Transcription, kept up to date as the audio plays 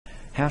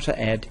How to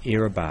add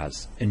error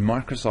bars in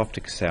Microsoft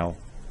Excel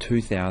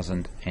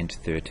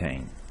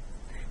 2013.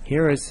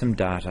 Here is some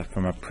data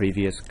from a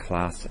previous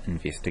class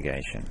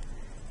investigation.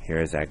 Here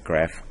is our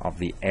graph of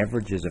the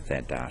averages of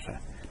that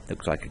data.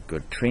 Looks like a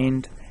good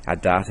trend. Our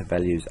data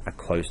values are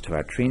close to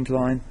our trend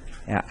line.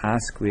 Our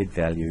R-squared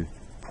value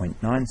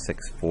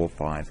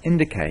 0.9645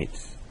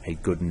 indicates a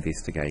good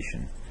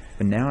investigation.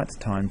 But now it's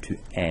time to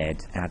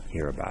add our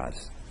error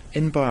bars.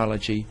 In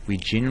biology, we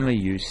generally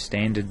use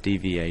standard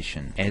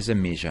deviation as a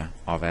measure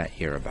of our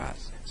error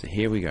bars. So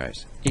here we go,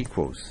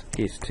 equals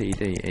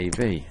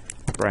STDEV,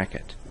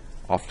 bracket.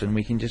 Often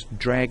we can just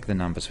drag the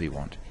numbers we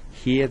want.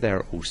 Here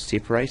they're all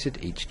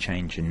separated, each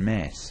change in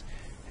mass.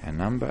 Our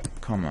number,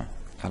 comma,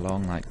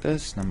 along like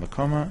this, number,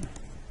 comma,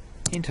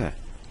 enter.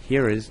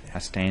 Here is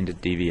our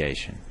standard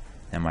deviation.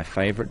 Now my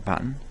favorite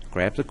button,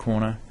 grab the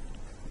corner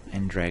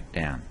and drag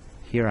down.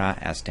 Here are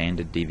our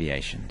standard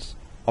deviations.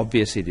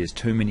 Obviously there's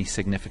too many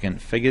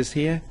significant figures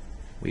here.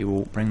 We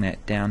will bring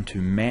that down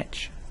to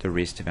match the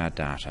rest of our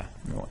data.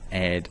 We'll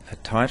add a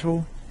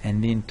title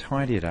and then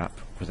tidy it up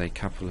with a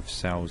couple of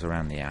cells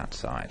around the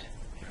outside.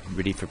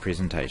 Ready for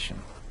presentation.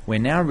 We're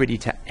now ready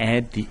to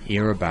add the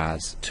error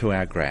bars to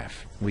our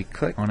graph. We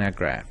click on our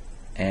graph,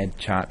 add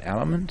chart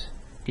element,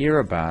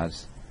 error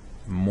bars,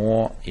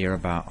 more error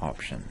bar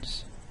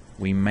options.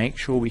 We make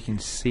sure we can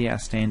see our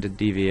standard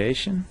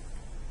deviation.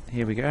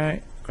 Here we go,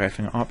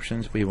 graphing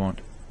options, we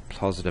want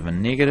positive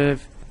and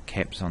negative,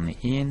 caps on the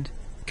end,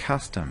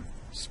 custom,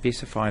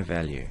 specify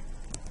value.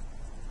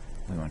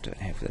 We want to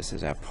have this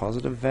as our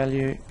positive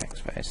value,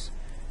 backspace.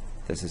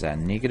 This is our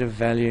negative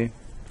value.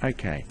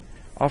 Okay,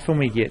 often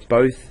we get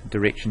both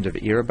directions of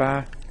error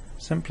bar.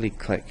 Simply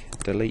click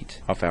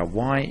delete of our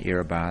Y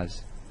error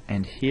bars,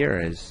 and here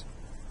is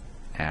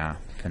our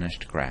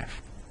finished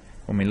graph.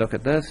 When we look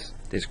at this,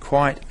 there's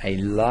quite a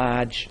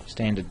large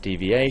standard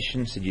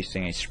deviation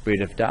suggesting a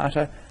spread of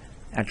data.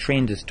 Our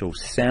trend is still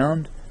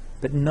sound,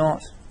 but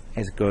not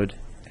as good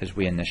as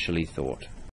we initially thought.